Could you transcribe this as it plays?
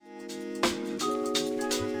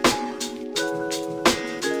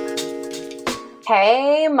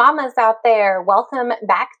Hey, mamas out there, welcome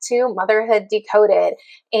back to Motherhood Decoded.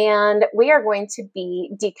 And we are going to be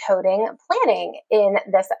decoding planning in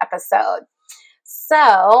this episode.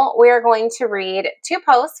 So, we are going to read two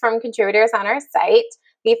posts from contributors on our site.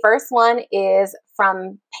 The first one is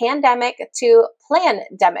from pandemic to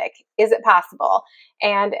plandemic. Is it possible?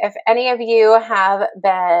 And if any of you have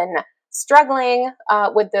been struggling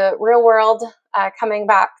with the real world coming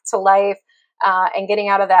back to life and getting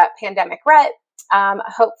out of that pandemic rut,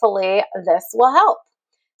 hopefully this will help.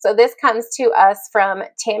 So this comes to us from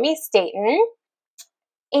Tammy Staten,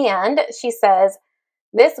 and she says,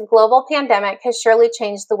 this global pandemic has surely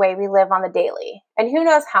changed the way we live on the daily, and who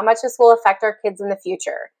knows how much this will affect our kids in the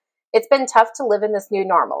future. It's been tough to live in this new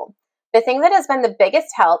normal. The thing that has been the biggest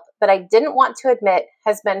help that I didn't want to admit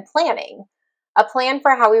has been planning, a plan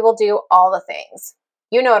for how we will do all the things.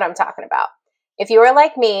 You know what I'm talking about. If you are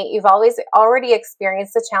like me, you've already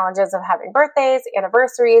experienced the challenges of having birthdays,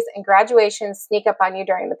 anniversaries, and graduations sneak up on you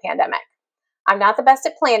during the pandemic. I'm not the best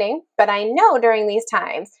at planning, but I know during these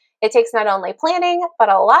times, it takes not only planning, but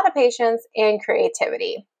a lot of patience and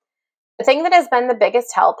creativity. The thing that has been the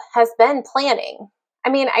biggest help has been planning. I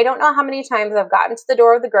mean, I don't know how many times I've gotten to the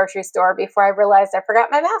door of the grocery store before I realized I forgot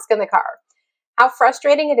my mask in the car. How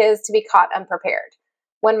frustrating it is to be caught unprepared.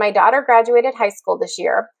 When my daughter graduated high school this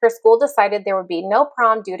year, her school decided there would be no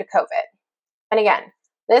prom due to COVID. And again,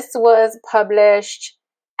 this was published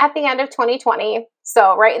at the end of 2020,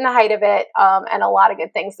 so right in the height of it, and a lot of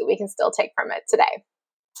good things that we can still take from it today.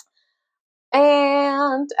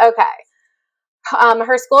 And okay,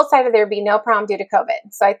 her school decided there would be no prom due to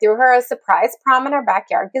COVID, so I threw her a surprise prom in our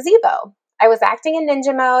backyard gazebo. I was acting in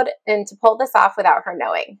ninja mode and to pull this off without her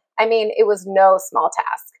knowing. I mean, it was no small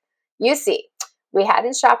task. You see, we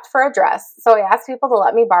hadn't shopped for a dress, so I asked people to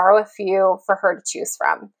let me borrow a few for her to choose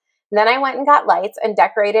from. Then I went and got lights and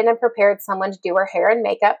decorated and prepared someone to do her hair and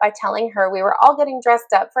makeup by telling her we were all getting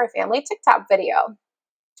dressed up for a family TikTok video.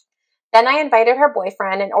 Then I invited her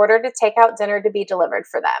boyfriend and ordered to take out dinner to be delivered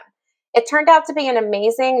for them. It turned out to be an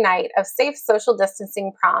amazing night of safe social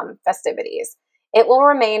distancing prom festivities. It will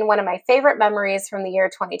remain one of my favorite memories from the year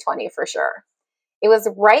 2020 for sure. It was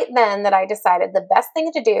right then that I decided the best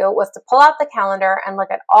thing to do was to pull out the calendar and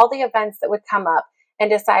look at all the events that would come up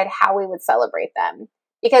and decide how we would celebrate them.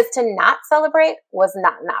 Because to not celebrate was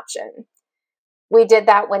not an option. We did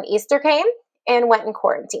that when Easter came and went in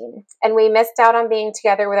quarantine, and we missed out on being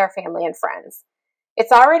together with our family and friends.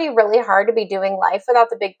 It's already really hard to be doing life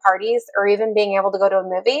without the big parties or even being able to go to a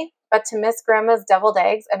movie, but to miss grandma's deviled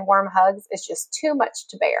eggs and warm hugs is just too much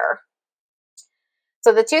to bear.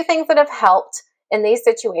 So the two things that have helped in these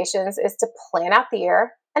situations is to plan out the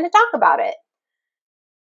year and to talk about it.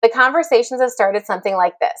 The conversations have started something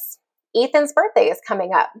like this. Ethan's birthday is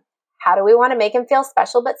coming up. How do we want to make him feel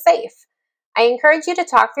special but safe? I encourage you to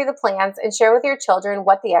talk through the plans and share with your children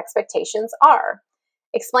what the expectations are.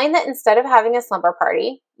 Explain that instead of having a slumber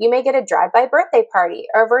party, you may get a drive-by birthday party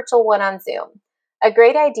or a virtual one on Zoom. A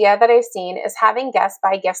great idea that I've seen is having guests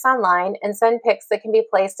buy gifts online and send pics that can be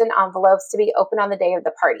placed in envelopes to be opened on the day of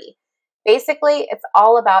the party. Basically, it's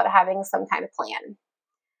all about having some kind of plan.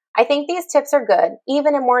 I think these tips are good,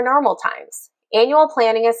 even in more normal times. Annual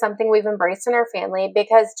planning is something we've embraced in our family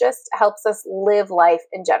because it just helps us live life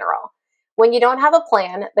in general. When you don't have a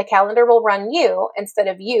plan, the calendar will run you instead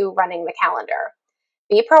of you running the calendar.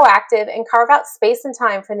 Be proactive and carve out space and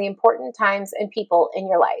time for the important times and people in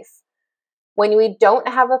your life. When we don't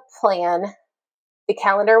have a plan, the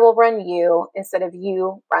calendar will run you instead of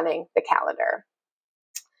you running the calendar.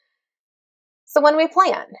 So when we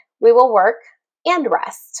plan, we will work and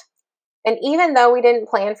rest. And even though we didn't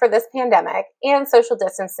plan for this pandemic and social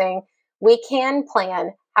distancing, we can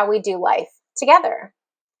plan how we do life together.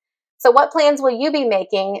 So what plans will you be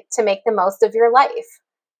making to make the most of your life?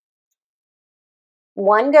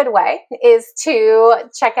 One good way is to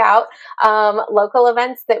check out local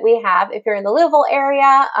events that we have if you're in the Louisville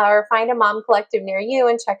area, or find a mom collective near you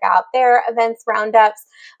and check out their events roundups.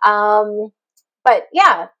 But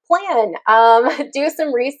yeah, plan, do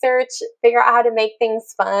some research, figure out how to make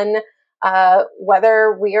things fun,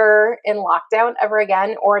 whether we're in lockdown ever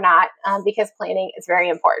again or not, because planning is very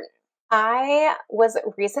important. I was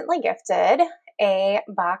recently gifted a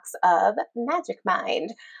box of Magic Mind.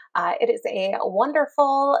 It is a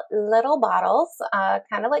wonderful little bottles,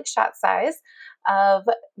 kind of like shot size, of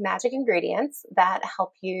magic ingredients that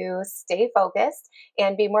help you stay focused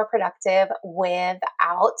and be more productive with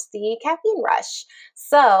out the caffeine rush.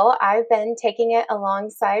 So I've been taking it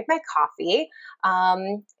alongside my coffee.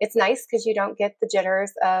 It's nice because you don't get the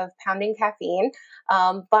jitters of pounding caffeine,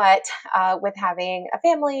 but with having a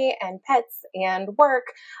family and pets and work,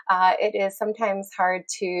 it is sometimes hard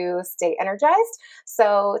to stay energized.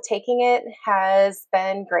 So taking it has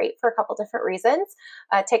been great for a couple different reasons.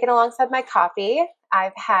 Taken alongside my coffee,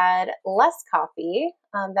 I've had less coffee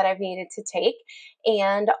that I've needed to take.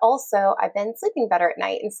 And also, I've been sleeping better at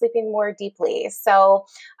night and sleeping more deeply. So,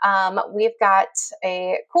 we've got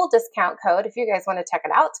a cool discount code if you guys want to check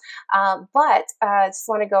it out. But just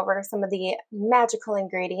want to go over some of the magical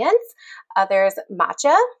ingredients. There's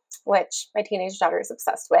matcha, which my teenage daughter is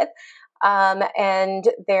obsessed with. And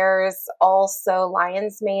there's also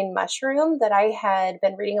lion's mane mushroom that I had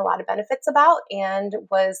been reading a lot of benefits about and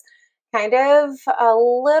was kind of a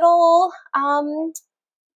little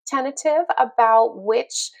tentative about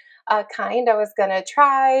which kind I was going to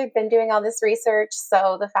try. Been doing all this research,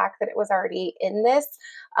 so the fact that it was already in this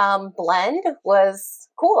blend was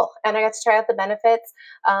cool, and I got to try out the benefits.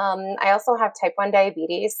 I also have type 1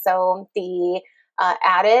 diabetes, so the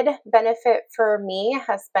added benefit for me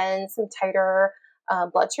has been some tighter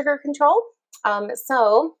blood sugar control.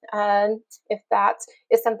 If that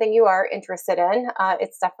is something you are interested in,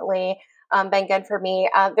 it's definitely been good for me.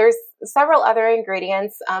 There's several other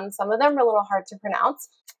ingredients. Some of them are a little hard to pronounce.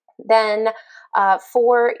 Then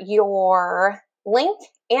for your link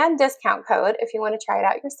and discount code, if you want to try it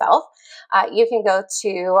out yourself, you can go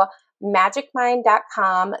to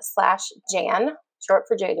magicmind.com/Jan, short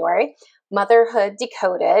for January, Motherhood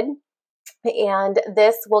Decoded. And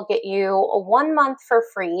this will get you 1 month for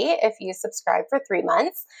free if you subscribe for 3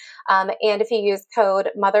 months. And if you use code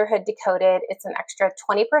Motherhood Decoded, it's an extra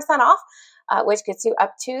 20% off, which gets you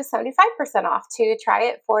up to 75% off to try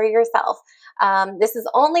it for yourself. This is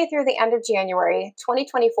only through the end of January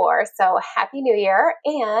 2024. So Happy New Year,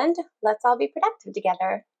 and let's all be productive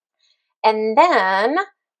together. And then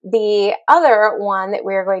the other one that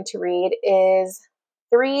we're going to read is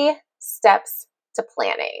 3 Steps to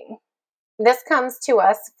Planning. This comes to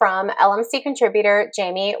us from LMC contributor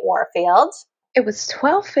Jamie Warfield. It was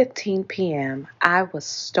 12:15 p.m. I was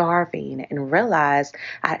starving and realized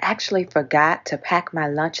I'd actually forgot to pack my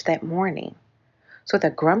lunch that morning. So with a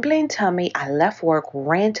grumbling tummy, I left work,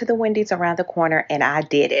 ran to the Wendy's around the corner, and I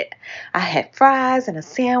did it. I had fries and a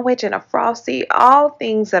sandwich and a Frosty, all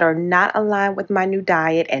things that are not aligned with my new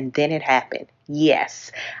diet, and then it happened.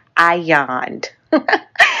 Yes, I yawned.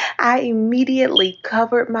 I immediately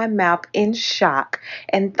covered my mouth in shock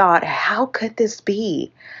and thought, how could this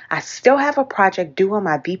be? I still have a project due on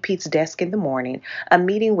my VP's desk in the morning, a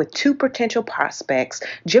meeting with 2 potential prospects,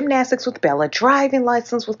 gymnastics with Bella, driving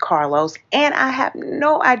lessons with Carlos, and I have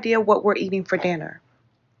no idea what we're eating for dinner.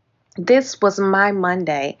 This was my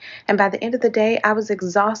Monday, and by the end of the day, I was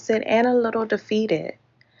exhausted and a little defeated.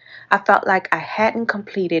 I felt like I hadn't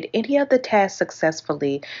completed any of the tasks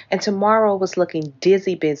successfully, and tomorrow was looking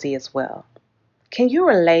dizzy busy as well. Can you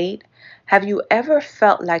relate? Have you ever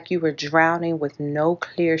felt like you were drowning with no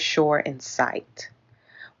clear shore in sight?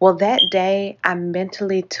 Well, that day, I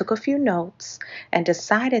mentally took a few notes and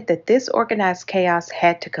decided that this organized chaos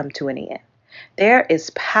had to come to an end. There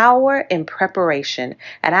is power in preparation,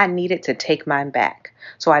 and I needed to take mine back.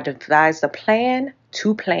 So I devised a plan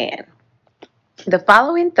to plan. The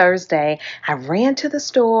following Thursday, I ran to the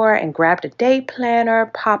store and grabbed a day planner,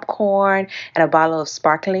 popcorn, and a bottle of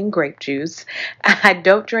sparkling grape juice. I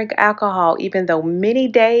don't drink alcohol, even though many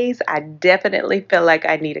days I definitely feel like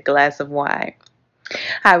I need a glass of wine.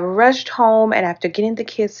 I rushed home, and after getting the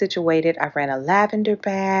kids situated, I ran a lavender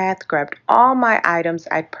bath, grabbed all my items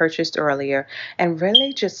I purchased earlier, and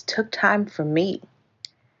really just took time for me.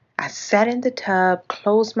 I sat in the tub,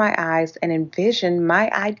 closed my eyes, and envisioned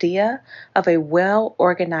my idea of a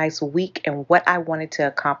well-organized week and what I wanted to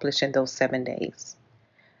accomplish in those 7 days.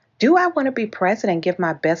 Do I want to be present and give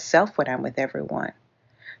my best self when I'm with everyone?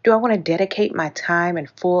 Do I want to dedicate my time and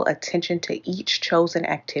full attention to each chosen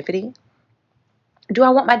activity? Do I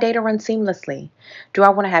want my day to run seamlessly? Do I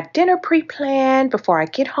want to have dinner pre-planned before I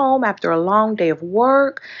get home after a long day of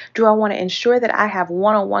work? Do I want to ensure that I have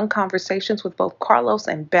one-on-one conversations with both Carlos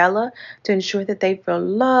and Bella to ensure that they feel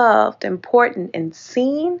loved, important, and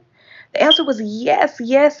seen? The answer was yes,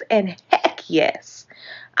 yes, and heck yes.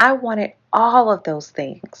 I wanted all of those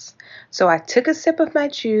things. So I took a sip of my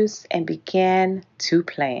juice and began to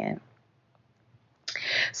plan.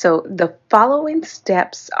 So the following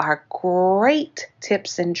steps are great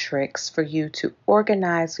tips and tricks for you to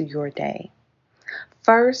organize your day.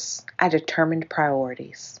 First, I determined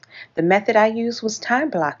priorities. The method I used was time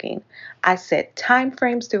blocking. I set time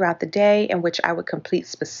frames throughout the day in which I would complete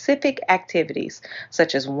specific activities,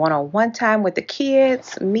 such as one on one time with the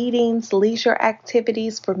kids, meetings, leisure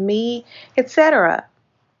activities for me, etc.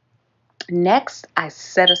 Next, I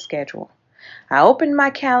set a schedule. I opened my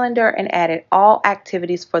calendar and added all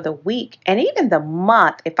activities for the week and even the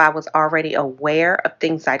month if I was already aware of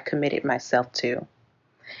things I'd committed myself to.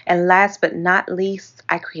 And last but not least,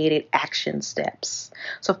 I created action steps.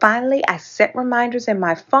 So finally, I set reminders in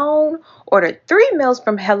my phone, ordered 3 meals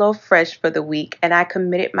from HelloFresh for the week, and I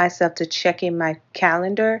committed myself to checking my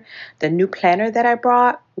calendar, the new planner that I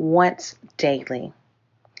brought, once daily.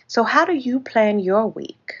 So how do you plan your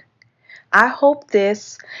week? I hope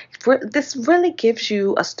this really gives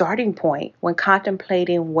you a starting point when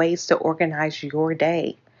contemplating ways to organize your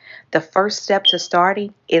day. The first step to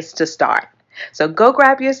starting is to start. So go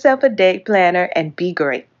grab yourself a day planner and be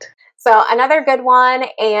great. So another good one,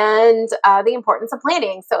 and the importance of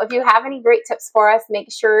planning. So if you have any great tips for us,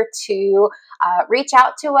 make sure to reach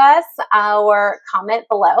out to us or comment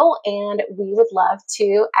below, and we would love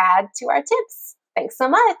to add to our tips. Thanks so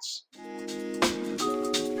much.